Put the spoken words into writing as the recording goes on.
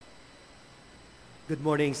Good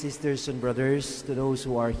morning, sisters and brothers, to those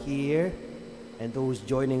who are here and those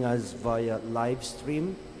joining us via live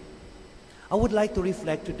stream. I would like to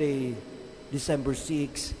reflect today, December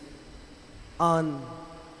 6, on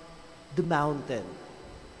the mountain.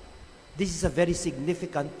 This is a very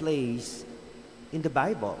significant place in the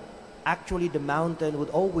Bible. Actually, the mountain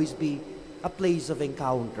would always be a place of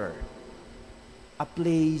encounter, a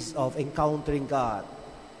place of encountering God.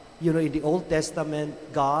 You know, in the Old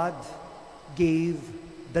Testament, God gave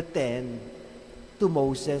the Ten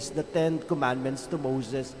Commandments to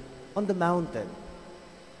Moses on the mountain.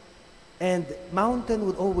 And mountain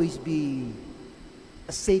would always be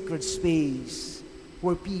a sacred space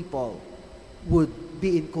where people would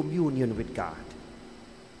be in communion with God.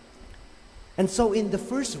 And so in the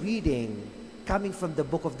first reading, coming from the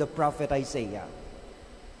book of the prophet Isaiah,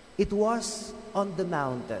 it was on the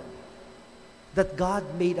mountain that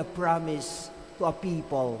God made a promise to a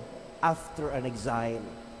people after an exile.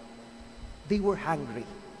 They were hungry.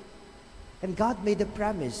 And God made a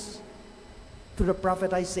promise to the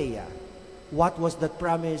prophet Isaiah. What was that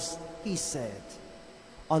promise? He said,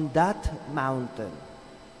 "On that mountain,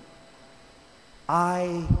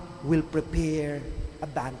 I will prepare a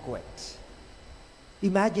banquet."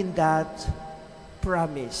 Imagine that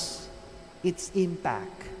promise, its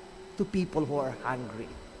impact to people who are hungry.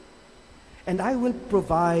 "And I will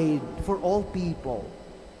provide for all people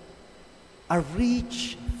a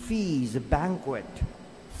rich feast, a banquet,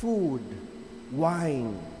 food,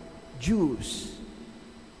 wine, juice,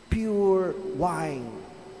 pure wine,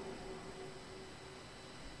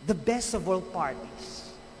 the best of all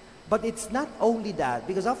parties." But it's not only that,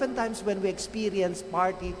 because oftentimes when we experience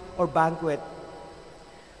party or banquet,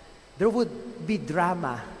 there would be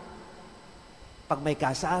drama. Pag may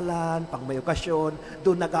kasalan, pag may okasyon,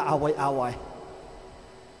 doon nag-aaway-away.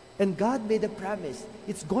 And God made a promise.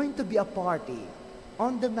 It's going to be a party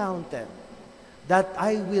on the mountain that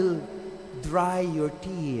I will dry your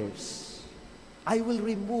tears. I will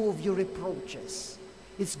remove your reproaches.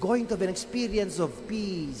 It's going to be an experience of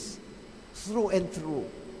peace through and through.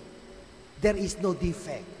 There is no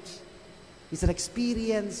defect. It's an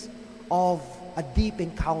experience of a deep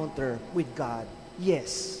encounter with God.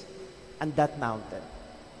 Yes, on that mountain.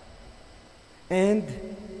 And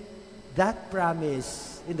that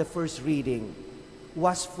promise in the first reading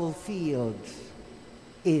was fulfilled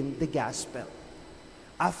in the gospel.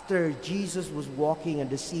 After Jesus was walking on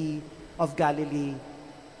the Sea of Galilee,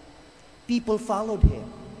 people followed him.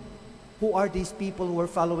 Who are these people who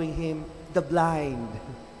are following him? The blind,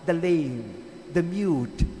 the lame, the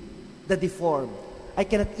mute, the deformed. I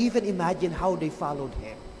cannot even imagine how they followed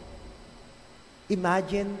him.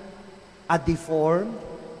 Imagine a deformed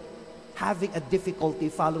having a difficulty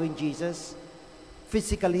following Jesus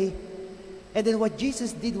physically. And then what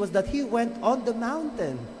Jesus did was that he went on the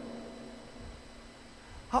mountain.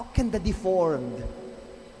 How can the deformed,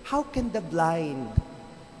 how can the blind,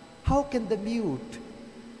 how can the mute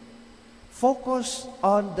focus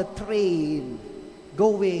on the train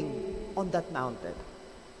going on that mountain?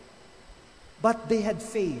 But they had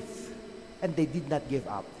faith and they did not give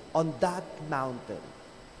up. On that mountain,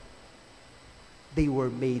 they were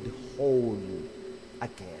made whole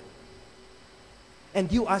again.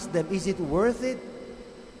 And you ask them, is it worth it?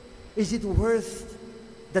 Is it worth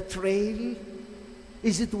the trail?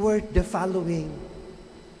 Is it worth the following?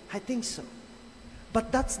 I think so.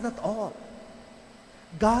 But that's not all.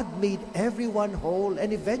 God made everyone whole,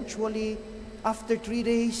 and eventually, after 3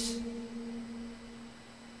 days,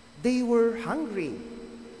 they were hungry.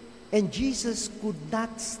 And Jesus could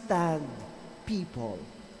not stand people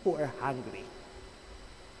who are hungry.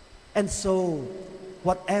 And so,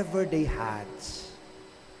 whatever they had,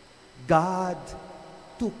 God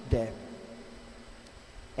took them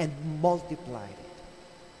and multiplied it.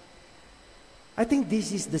 I think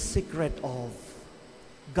this is the secret of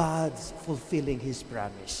God's fulfilling His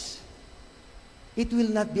promise. It will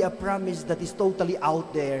not be a promise that is totally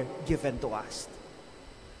out there given to us.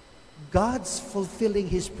 God's fulfilling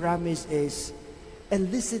His promise is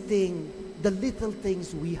eliciting the little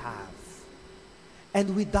things we have,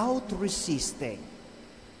 and without resisting,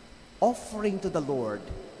 offering to the Lord,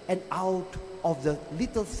 and out of the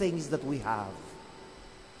little things that we have,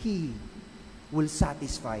 He will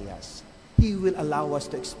satisfy us. He will allow us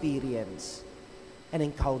to experience and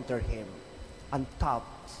encounter Him on top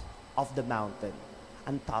of the mountain,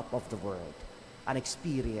 on top of the world, an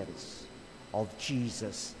experience of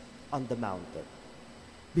Jesus on the mountain.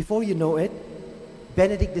 Before you know it,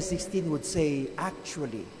 Benedict XVI would say,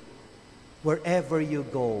 actually, wherever you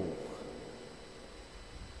go,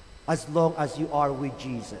 as long as you are with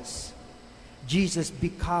Jesus, Jesus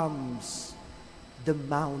becomes the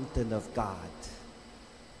mountain of God,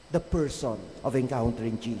 the person of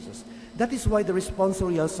encountering Jesus. That is why the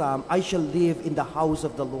responsorial psalm, I shall live in the house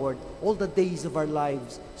of the Lord all the days of our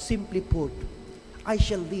lives, simply put, I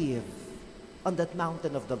shall live on that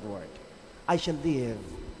mountain of the Lord. I shall live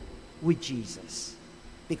with Jesus,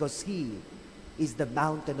 because He is the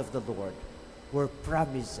mountain of the Lord where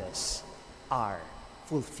promises are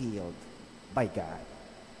fulfilled by God.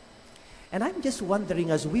 And I'm just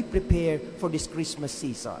wondering, as we prepare for this Christmas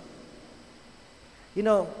season, you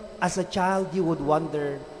know, as a child, you would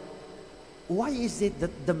wonder, why is it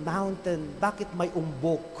that the mountain, bakit may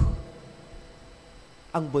umbok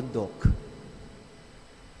ang bundok?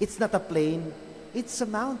 It's not a plain, it's a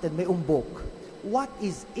mountain, may umbok. What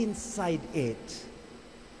is inside it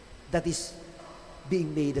that is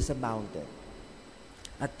being made as a mountain?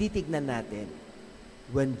 At titignan natin,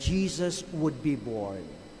 when Jesus would be born,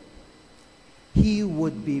 He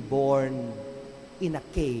would be born in a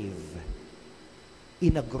cave,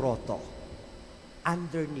 in a grotto,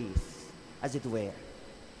 underneath, as it were,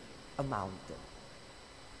 a mountain.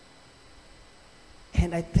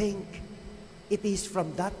 And I think it is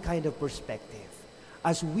from that kind of perspective,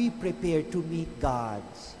 as we prepare to meet God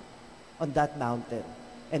on that mountain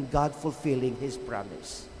and God fulfilling His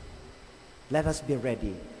promise, let us be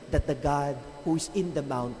ready that the God who is in the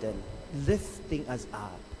mountain lifting us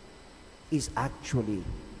up is actually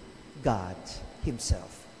God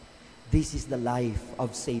Himself. This is the life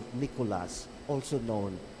of Saint Nicholas, also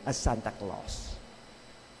known as Santa Claus.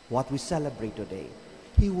 What we celebrate today,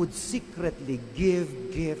 he would secretly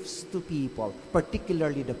give gifts to people,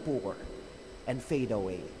 particularly the poor, and fade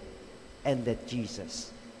away, and let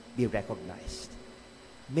Jesus be recognized.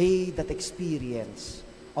 May that experience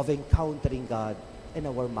of encountering God in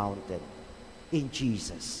our mountain, in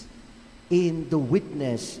Jesus, in the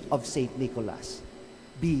witness of Saint Nicholas,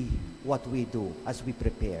 be what we do as we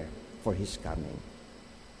prepare for His coming.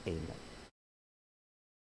 Amen.